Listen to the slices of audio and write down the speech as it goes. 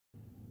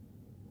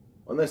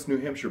On this New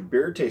Hampshire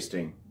beer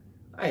tasting,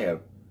 I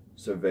have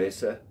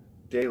Cerveza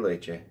de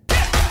Leche.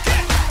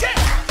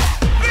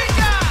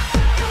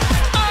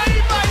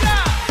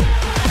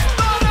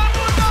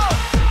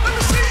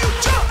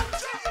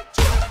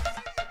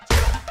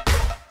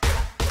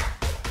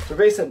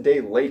 Cerveza de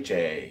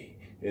Leche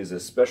is a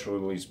special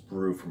release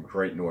brew from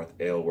Great North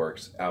Ale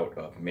Works out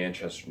of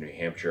Manchester, New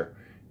Hampshire,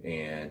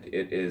 and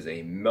it is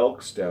a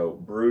milk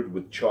stout brewed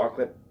with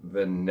chocolate,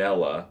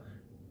 vanilla,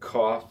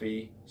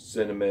 coffee,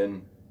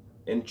 cinnamon,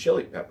 and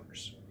chili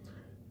peppers.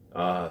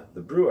 The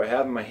brew I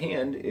have in my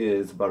hand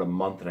is about a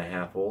month and a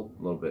half old,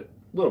 a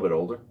little bit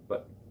older,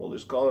 but we'll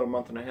just call it a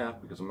month and a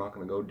half because I'm not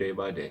going to go day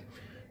by day.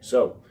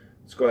 So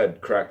let's go ahead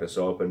and crack this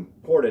open,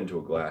 pour it into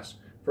a glass.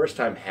 First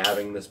time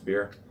having this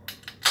beer.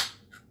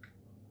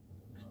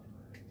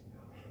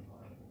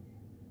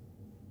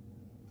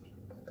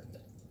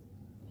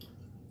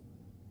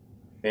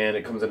 And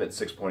it comes in at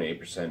 6.8%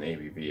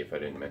 ABV, if I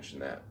didn't mention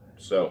that.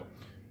 So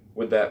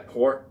with that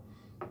pour,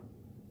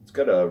 it's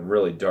got a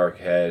really dark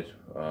head.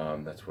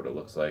 That's what it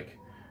looks like.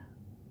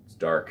 It's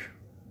dark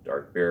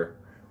beer.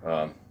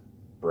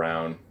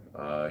 Brown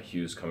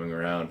hues coming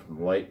around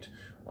from light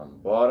on the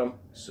bottom.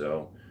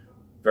 So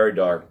very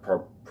dark,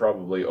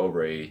 probably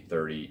over a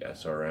 30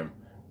 SRM.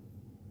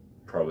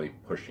 Probably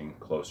pushing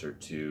closer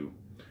to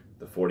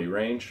the 40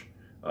 range.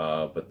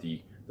 But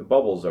the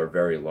bubbles are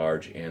very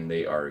large and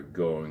they are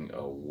going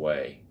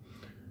away.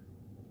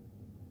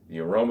 The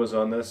aromas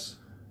on this,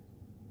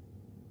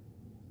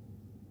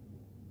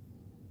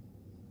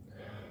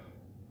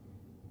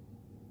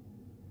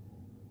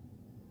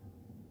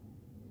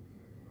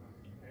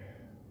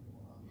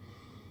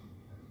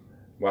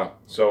 wow.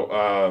 So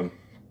I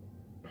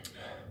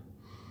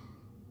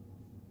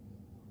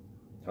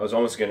was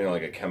almost getting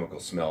like a chemical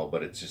smell,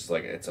 but it's just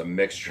like it's a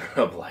mixture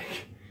of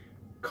like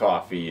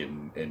coffee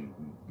and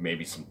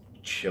maybe some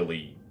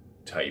chili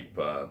type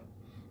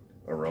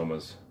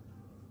aromas.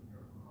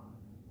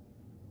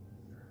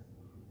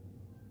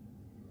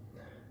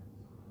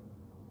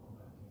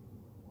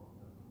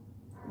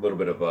 A little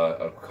bit of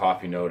a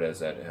coffee note as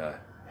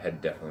that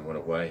head definitely went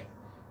away.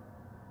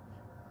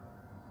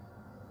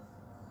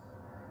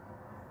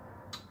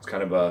 It's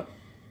kind of a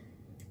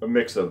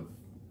mix of,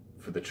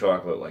 for the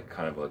chocolate, like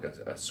kind of like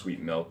a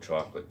sweet milk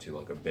chocolate to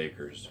like a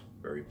baker's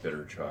very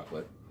bitter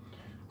chocolate.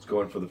 Let's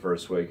go in for the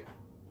first swig.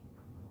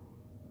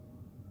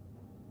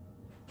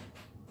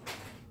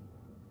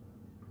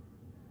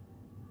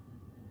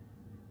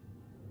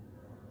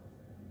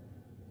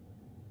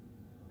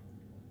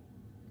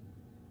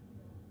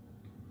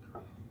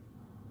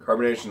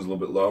 Carbonation is a little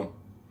bit low.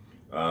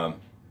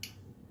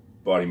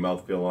 Body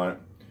mouthfeel on it.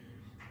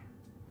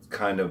 It's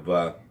kind of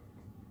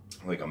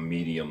like a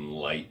medium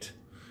light.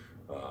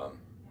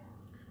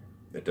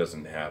 It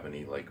doesn't have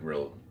any like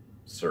real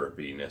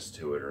syrupiness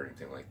to it or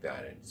anything like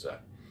that. It's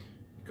it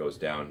goes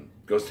down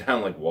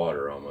like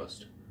water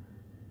almost.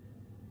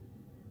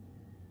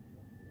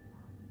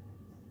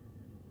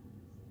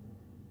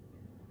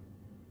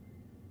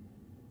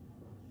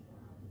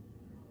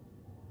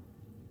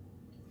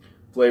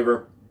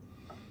 Flavor,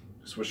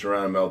 swish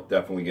around in mouth,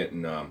 definitely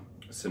getting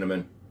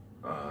cinnamon.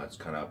 It's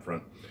kind of up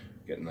front,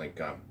 getting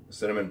like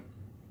cinnamon,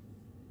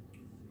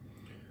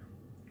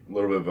 a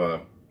little bit of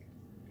a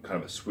kind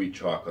of a sweet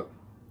chocolate.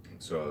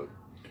 So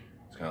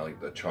it's kind of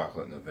like the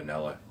chocolate and the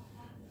vanilla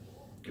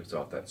gives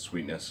off that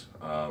sweetness.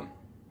 A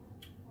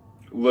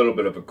little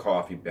bit of a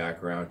coffee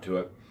background to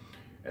it,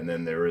 and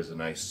then there is a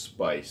nice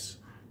spice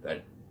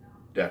that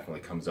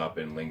definitely comes up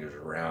and lingers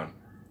around.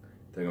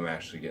 I think I'm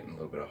actually getting a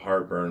little bit of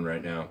heartburn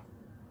right now.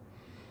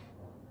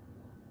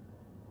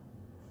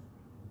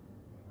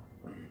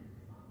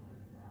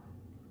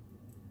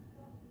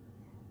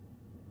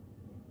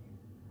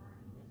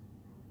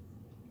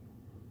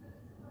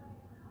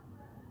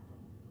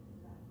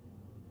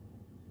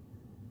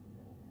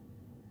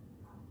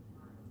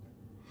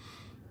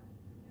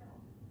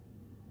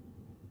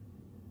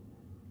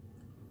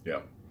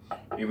 Yeah,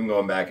 even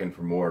going back in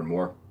for more and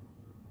more,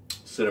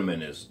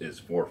 cinnamon is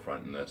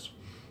forefront in this.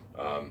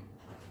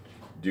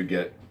 Do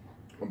get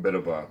a bit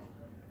of a,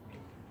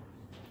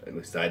 at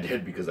least I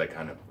did, because I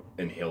kind of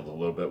inhaled a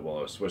little bit while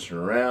I was swishing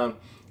around.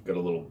 Got a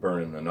little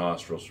burn in the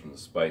nostrils from the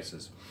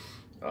spices,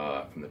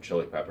 from the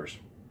chili peppers.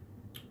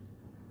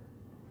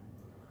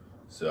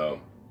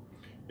 So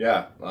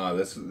yeah,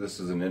 this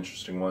is an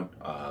interesting one.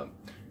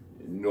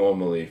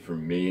 Normally, for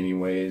me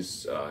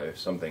anyways, if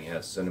something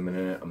has cinnamon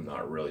in it, I'm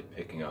not really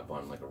picking up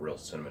on like a real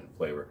cinnamon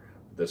flavor.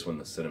 But this one,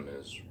 the cinnamon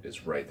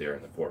is right there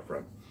in the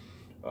forefront.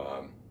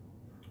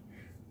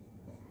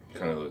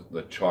 Kind of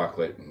the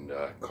chocolate and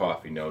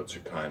coffee notes are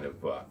kind of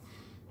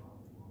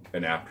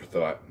an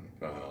afterthought.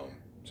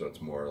 So it's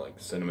more like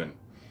cinnamon,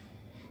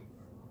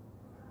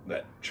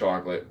 that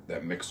chocolate,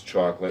 that mixed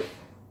chocolate,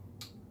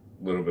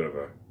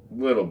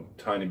 little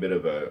tiny bit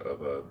of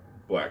a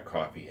black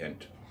coffee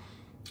hint.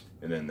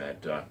 And then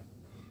that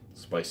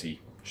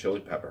spicy chili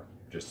pepper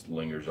just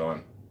lingers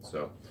on.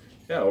 So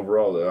yeah,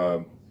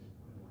 overall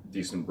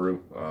decent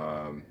brew.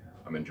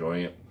 I'm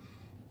enjoying it.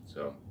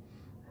 So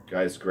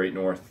guys, Great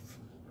North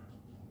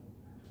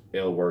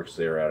Ale Works.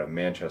 They're out of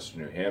Manchester,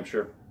 New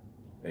Hampshire.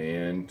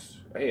 And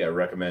hey, I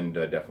recommend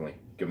definitely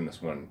giving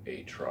this one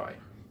a try.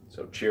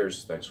 So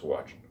cheers, thanks for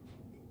watching.